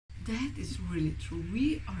that is really true.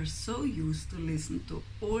 We are so used to listen to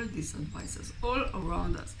all these advices all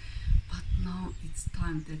around us, but now it's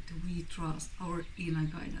time that we trust our inner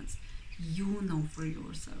guidance. You know for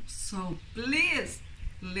yourself. So please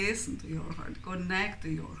listen to your heart, connect to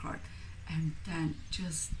your heart, and then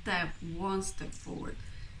just step one step forward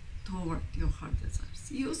toward your heart desires.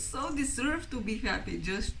 You so deserve to be happy.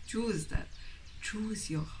 Just choose that. Choose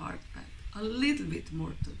your heart path a little bit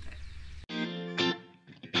more today.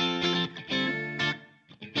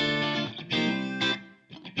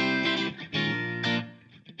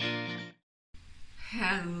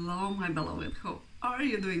 Hello, my beloved. How are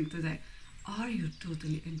you doing today? Are you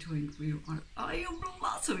totally enjoying who you are? Are you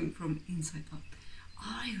blossoming from inside out?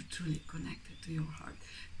 Are you truly connected to your heart?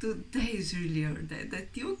 Today is really your day that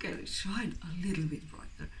you can shine a little bit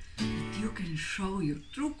brighter, that you can show your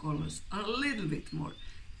true colors a little bit more,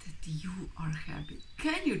 that you are happy.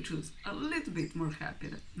 Can you choose a little bit more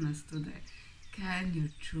happiness today? Can you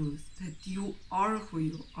choose that you are who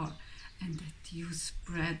you are and that you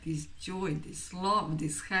spread this joy, this love,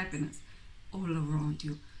 this happiness all around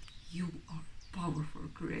you? You are a powerful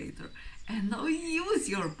creator, and now use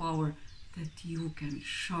your power that you can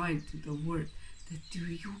shine to the world, that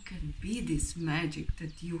you can be this magic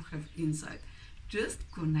that you have inside. Just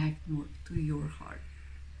connect more to your heart.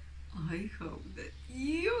 I hope that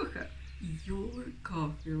you have your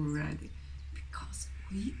coffee ready, because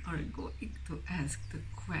we are going to ask the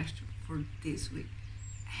question for this week.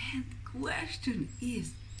 And the question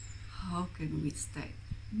is, how can we stay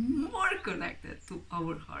more connected to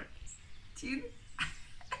our heart?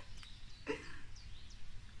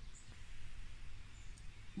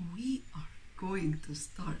 We are going to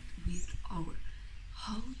start with our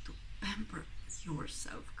How to Pamper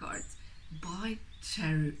Yourself cards by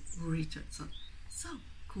Cherry Richardson. So,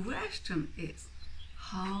 question is,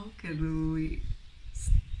 how can we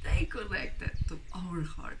stay connected to our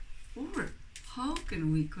heart? Or how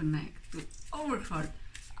can we connect to our heart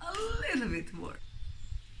a little bit more?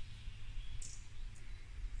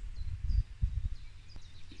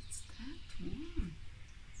 It's that one.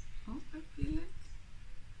 Oh, I feel it.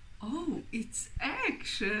 Oh, it's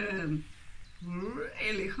action.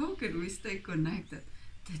 Really, how can we stay connected?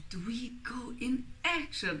 That we go in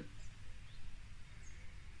action.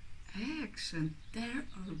 Action. There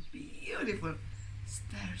are beautiful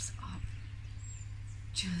stairs up.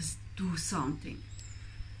 Just do something.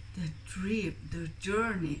 The trip, the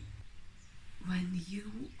journey, when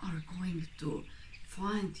you are going to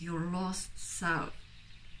find your lost self,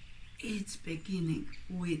 it's beginning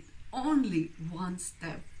with only one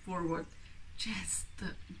step forward. Just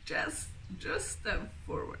step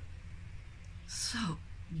forward. So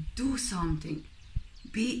do something.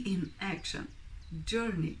 Be in action.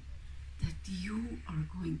 Journey that you are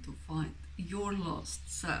going to find your lost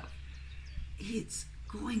self. It's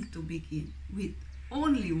going to begin with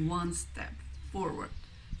only one step forward.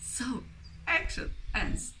 So action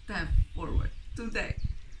and step forward today.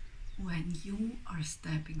 When you are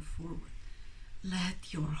stepping forward,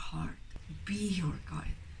 let your heart be your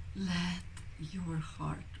guide. Let your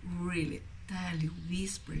heart really tell you,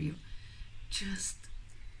 whisper you. Just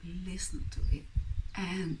listen to it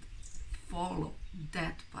and follow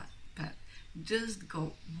that path. Just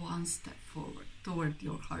go one step forward toward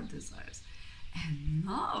your heart desires. And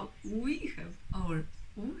now we have our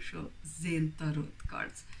Osho Zen Tarot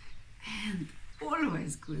cards. And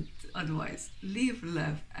always good advice. Live,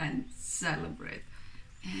 laugh, and celebrate.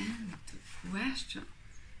 And the question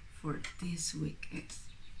for this week is,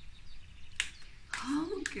 how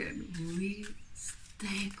can we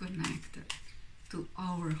stay connected to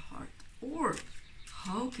our heart? Or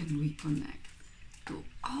how can we connect to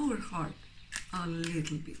our heart a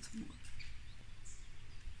little bit more?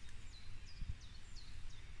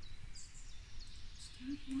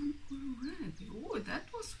 One already. Oh, that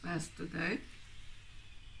was fast today.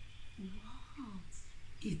 Wow,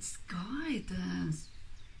 it's guidance.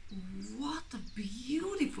 What a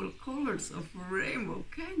beautiful colors of rainbow.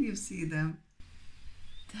 Can you see them?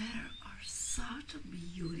 There are such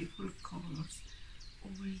beautiful colors.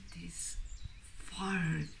 All these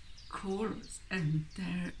fire colors, and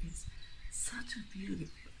there is such a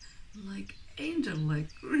beautiful, like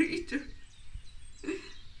angel-like creature.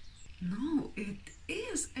 No, it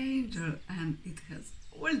is angel, and it has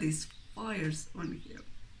all these fires on here,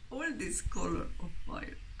 all this color of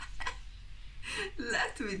fire.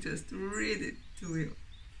 Let me just read it to you.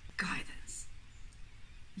 Guidance.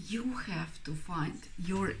 You have to find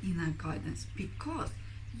your inner guidance, because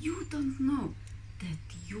you don't know that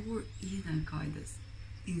your inner guidance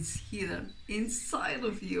is hidden inside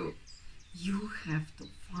of you. You have to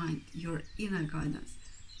find your inner guidance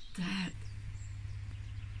that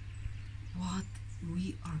what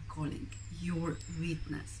we are calling your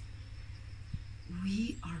witness.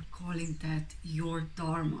 We are calling that your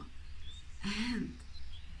Dharma, and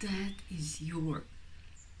that is your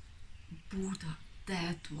Buddha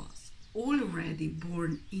that was already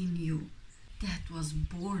born in you, that was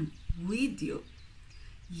born with you.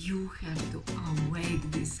 You have to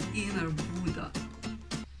awake this inner Buddha,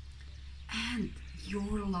 and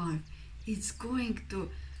your life is going to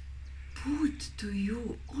put to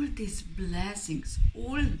you all these blessings,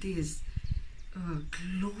 all this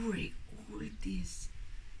glory, all this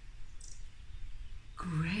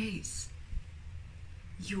grace.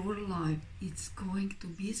 Your life is going to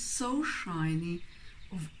be so shiny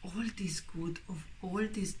of all this good, of all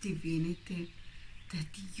this divinity that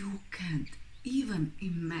you can't even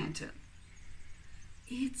imagine.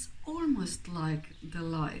 It's almost like the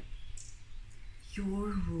light. Your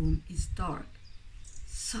room is dark,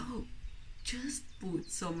 so just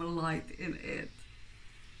put some light in it.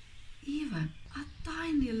 Even a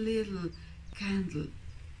tiny little candle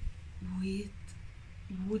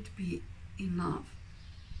would be enough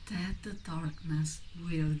that the darkness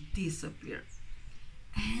will disappear.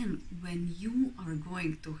 And when you are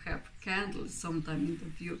going to have candles sometime in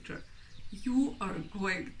the future, you are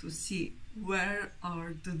going to see where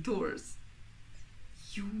are the doors.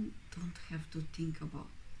 You don't have to think about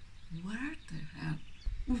where the hell,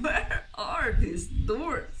 where are these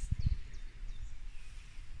doors?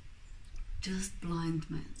 Just blind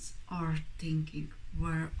men are thinking,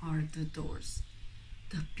 where are the doors?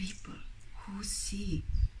 The people who see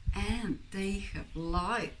and they have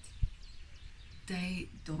light, they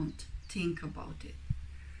don't think about it.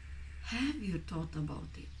 Have you thought about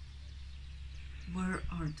it? Where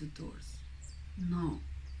are the doors? No,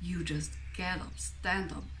 you just get up,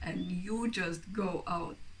 stand up, and you just go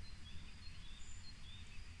out.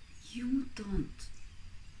 You don't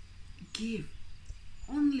give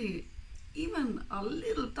only even a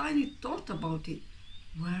little tiny thought about it.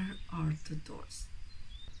 Where are the doors?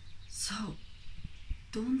 So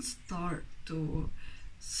don't start to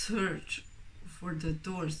search for the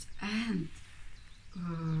doors and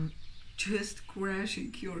just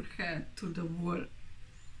crashing your head to the wall.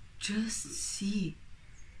 Just see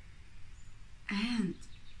and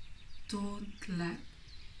don't let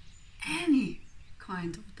any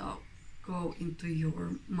kind of doubt go into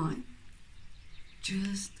your mind.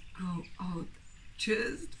 Just go out.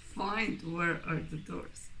 Just find where are the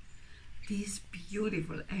doors. This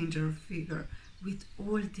beautiful angel figure with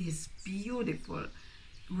all these beautiful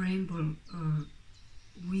rainbow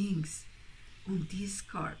wings on this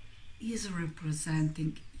card is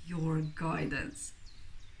representing your guidance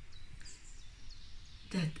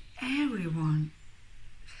that everyone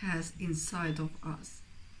has inside of us.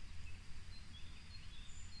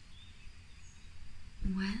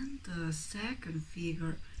 When the second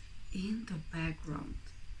figure in the background,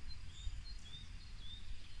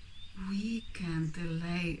 we can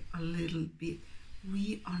delay a little bit.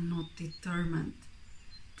 We are not determined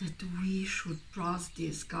that we should trust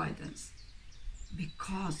this guidance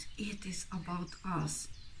because it is about us,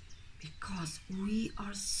 because we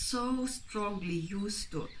are so strongly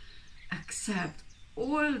used to accept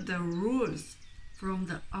all the rules from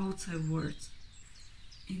the outside world,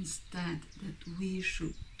 instead that we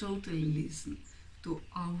should totally listen to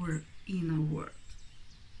our inner world.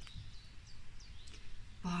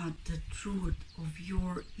 But the truth of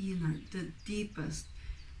your inner, the deepest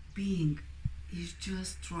being, is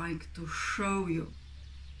just trying to show you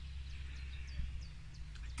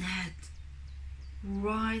that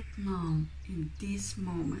right now, in this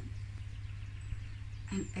moment,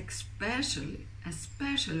 and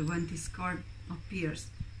especially when this card appears,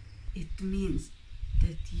 it means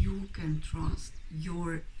that you can trust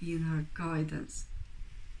your inner guidance.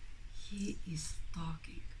 He is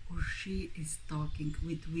talking, or she is talking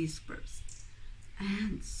with whispers,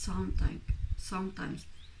 and sometimes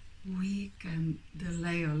we can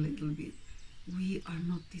delay a little bit. We are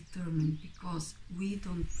not determined because we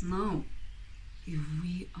don't know if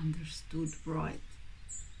we understood right,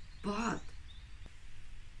 but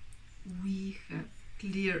we have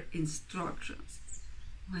clear instructions.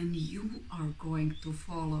 When you are going to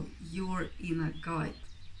follow your inner guide,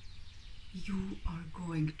 you are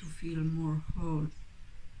going to feel more whole,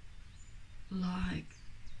 like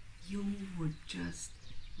you would just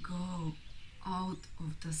go out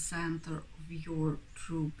of the center of your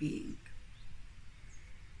true being.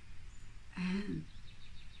 And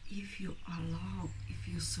if you allow, if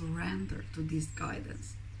you surrender to this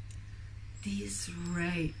guidance, this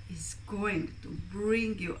ray is going to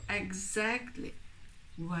bring you exactly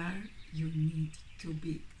where you need to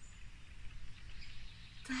be.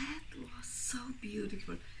 that was so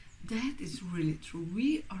beautiful. That is really true.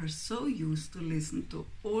 We are so used to listen to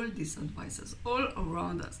all these advices all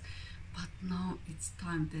around us. But now it's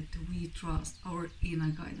time that we trust our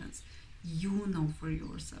inner guidance. You know for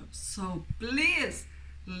yourself. So please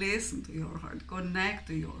listen to your heart, connect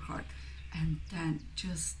to your heart, and then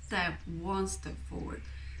just step one step forward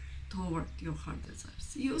toward your heart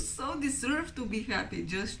desires. You so deserve to be happy.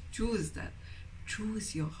 Just choose that.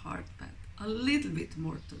 Choose your heart path a little bit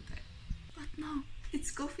more today. But now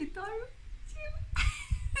it's coffee time.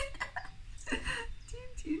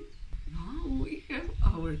 Now we have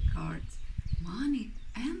our cards, Money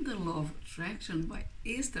and the Law of Attraction by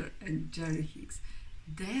Esther and Jerry Hicks.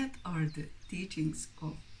 That are the teachings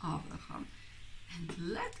of Abraham. And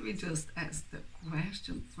let me just ask the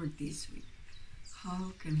question for this week.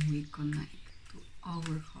 How can we connect to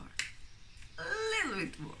our heart a little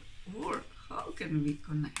bit more? Or how can we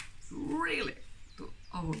connect really to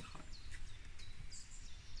our heart?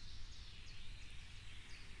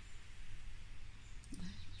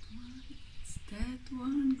 That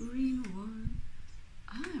one green one.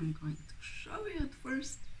 I'm going to show you at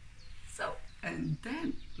first. So, and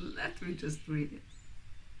then let me just read it.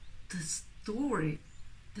 The story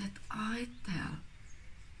that I tell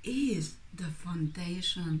is the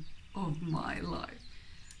foundation of my life.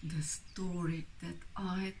 The story that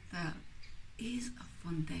I tell is a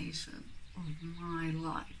foundation of my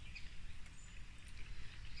life.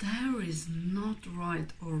 There is not right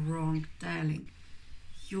or wrong telling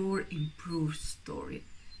your improved story.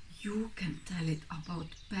 You can tell it about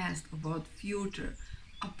past, about future,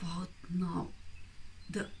 about now.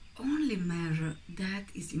 The only measure that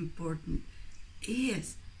is important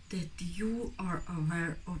is that you are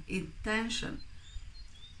aware of intention,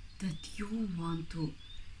 that you want to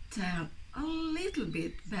tell a little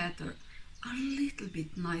bit better, a little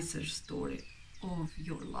bit nicer story of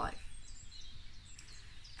your life.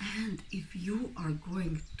 And if you are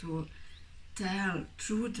going to tell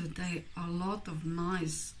through the day a lot of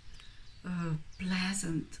nice,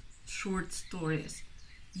 pleasant, short stories,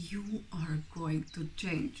 you are going to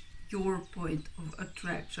change your point of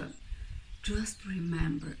attraction. Just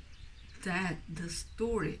remember that the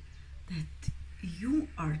story that you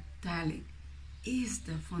are telling is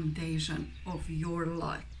the foundation of your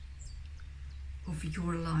life.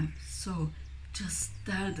 So just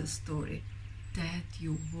tell the story that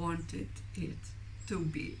you wanted it to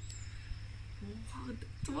be. Wow,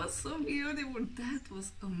 that was so beautiful. That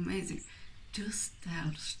was amazing. Just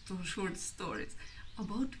tell short stories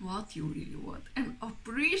about what you really want and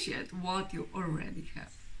appreciate what you already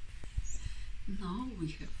have. Now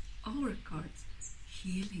we have our cards,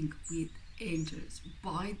 Healing with Angels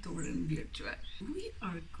by Doran Virtue. We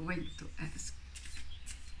are going to ask,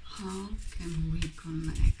 how can we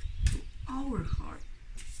connect to our heart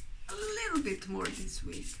a little bit more this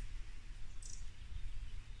week?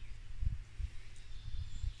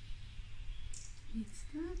 Is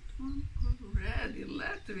that one already?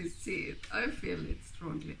 Let me see it. I feel it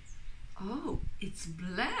strongly. Oh, it's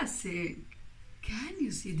blessing. Can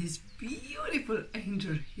you see this beautiful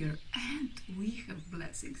angel here? And we have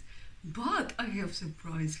blessings. But I have a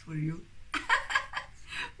surprise for you.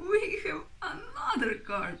 We have another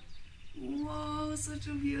card. Wow, such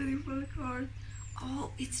a beautiful card.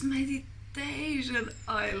 Oh, it's meditation.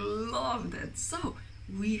 I love that. So,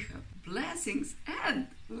 we have blessings and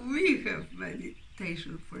we have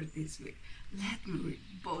meditation for this week. Let me read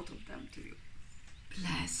both of them to you.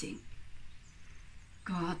 Blessing.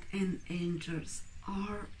 God and angels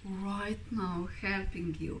are right now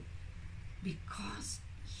helping you because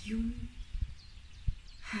you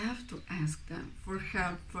have to ask them for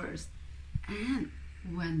help first. And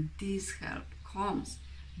when this help comes,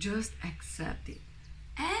 just accept it.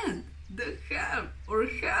 And the help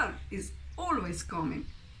is always coming.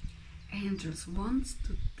 Angels want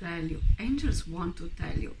to tell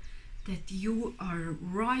you that you are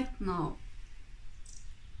right now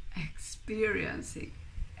experiencing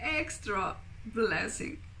extra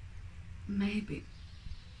blessing. Maybe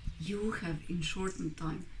you have in shortened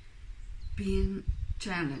time been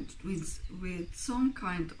challenged with some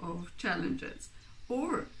kind of challenges,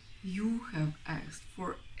 or you have asked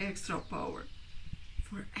for extra power,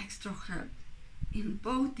 for extra help. In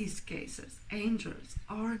both these cases, angels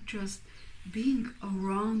are just being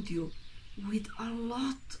around you with a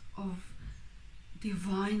lot of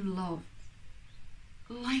divine love,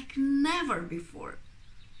 like never before.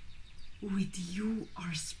 With you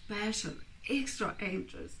are special, extra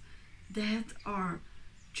angels that are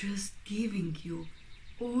just giving you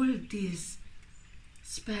all this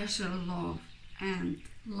special love and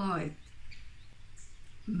light.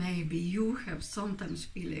 Maybe you have sometimes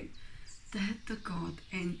feeling that the God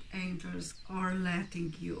and angels are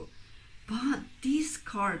letting you. But this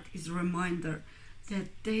card is a reminder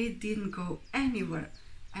that they didn't go anywhere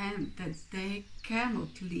and that they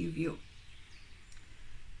cannot leave you.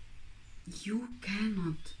 You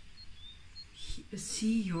cannot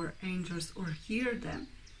see your angels or hear them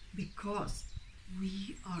because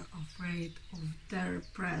we are afraid of their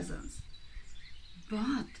presence.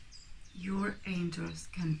 But your angels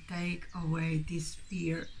can take away this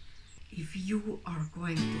fear if you are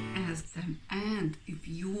going to ask them and if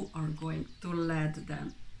you are going to let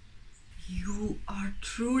them. You are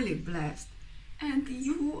truly blessed and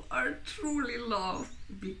you are truly loved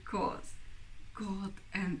because God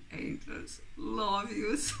and angels love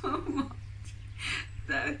you so much.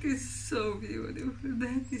 That is so beautiful.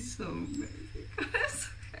 That is so amazing. I'm so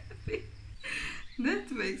happy.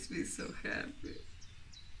 That makes me so happy.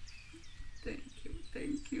 Thank you,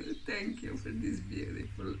 thank you, thank you for this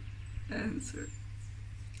beautiful answer.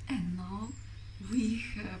 And now we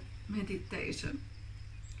have meditation.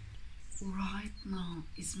 Right now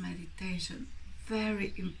is meditation.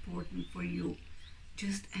 Very important for you.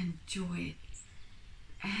 Just enjoy it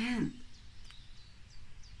and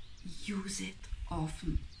use it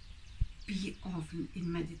often. Be often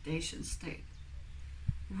in meditation state.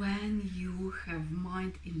 When you have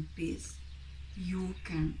mind in peace, you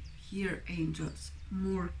can hear angels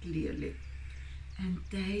more clearly, and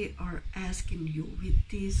they are asking you with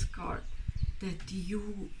this card that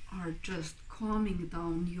you are just calming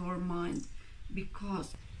down your mind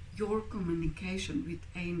because your communication with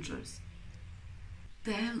angels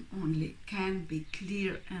then only can be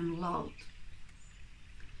clear and loud.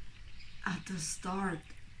 At the start,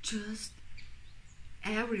 just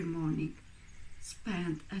every morning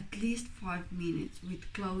spend at least 5 minutes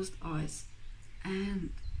with closed eyes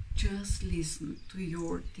and just listen to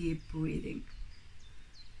your deep breathing.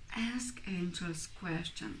 Ask angels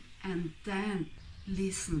questions and then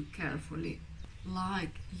listen carefully,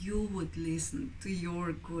 like you would listen to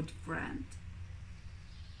your good friend.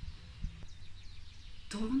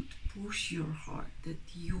 Don't push your heart that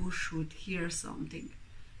you should hear something.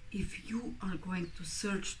 If you are going to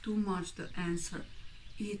search too much the answer,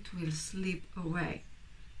 it will slip away.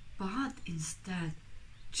 But instead,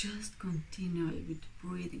 just continue with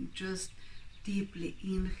breathing. Just deeply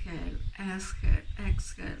inhale,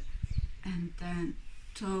 exhale, and then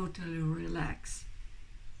totally relax.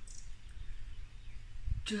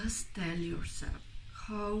 Just tell yourself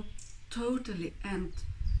how totally and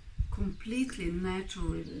completely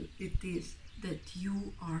natural it is that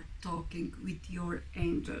you are talking with your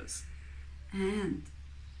angels, and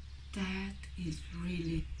that is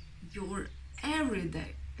really your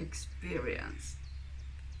everyday experience.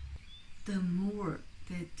 The more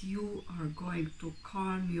that you are going to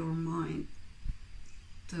calm your mind,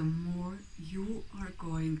 the more you are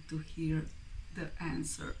going to hear the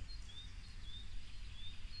answer.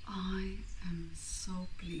 I am so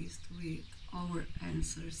pleased with our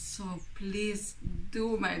answers, so please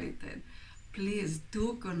do meditate. Please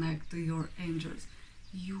do connect to your angels.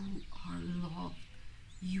 You are loved,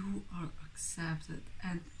 you are accepted,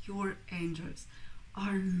 and your angels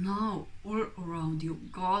are now all around you.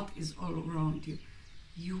 God is all around you.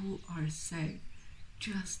 You are safe.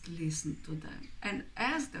 Just listen to them and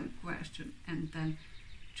ask them questions, and then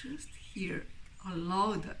just hear,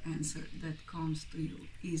 allow the answer that comes to you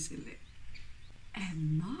easily.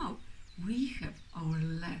 And now we have our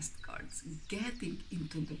last cards, Getting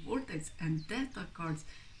into the Vortex and Data cards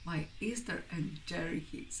by Esther and Jerry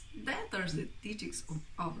Hicks. That are the teachings of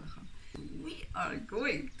Abraham. We are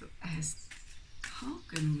going to ask, how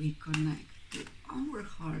can we connect to our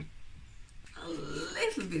heart a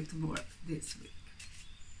little bit more this week?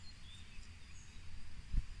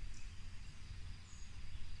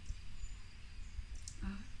 That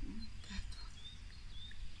one.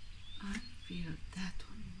 I feel that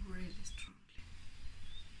one really strongly.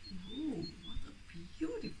 Oh, what a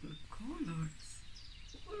beautiful colors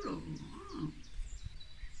all around.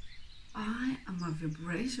 I am a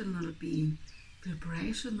vibrational being,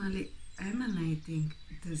 vibrationally emanating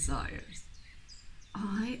desires.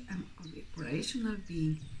 I am a vibrational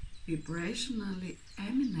being, vibrationally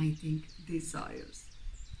emanating desires.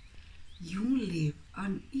 You live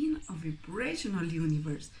in a vibrational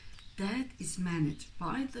universe that is managed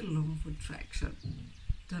by the law of attraction.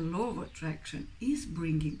 The law of attraction is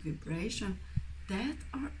bringing vibration that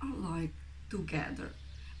are alike together.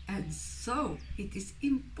 And so it is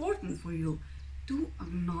important for you to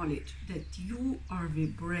acknowledge that you are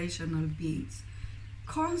vibrational beings,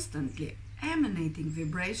 constantly emanating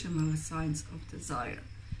vibrational signs of desire.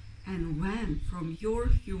 And when from your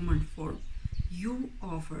human form you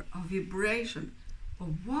offer a vibration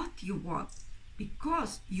of what you want,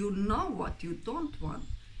 because you know what you don't want,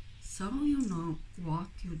 so you know what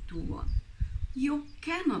you do want. You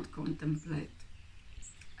cannot contemplate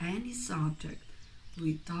any subject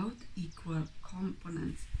without equal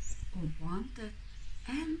components of wanted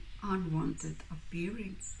and unwanted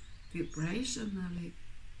appearing vibrationally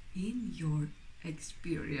in your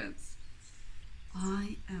experience.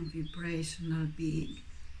 I am vibrational being,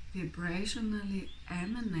 vibrationally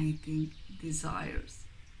emanating desires.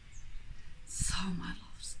 So, my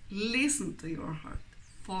loves, listen to your heart,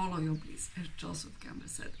 follow your bliss, as Joseph Campbell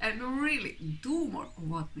said, and really do more of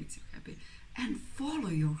what makes you happy, and follow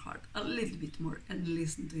your heart a little bit more and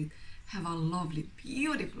listen to it. Have a lovely,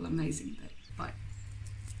 beautiful, amazing day. Bye.